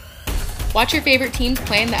Watch your favorite teams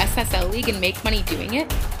play in the SSL League and make money doing it?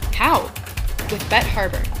 How? With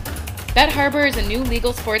Betharbor. Betharbor is a new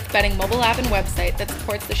legal sports betting mobile app and website that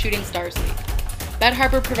supports the Shooting Stars League.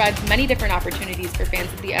 Betharbor provides many different opportunities for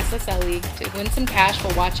fans of the SSL League to win some cash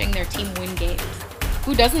while watching their team win games.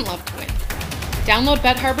 Who doesn't love to win? Download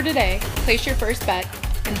Betharbor today, place your first bet,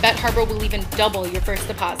 and Betharbor will even double your first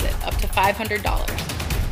deposit up to $500.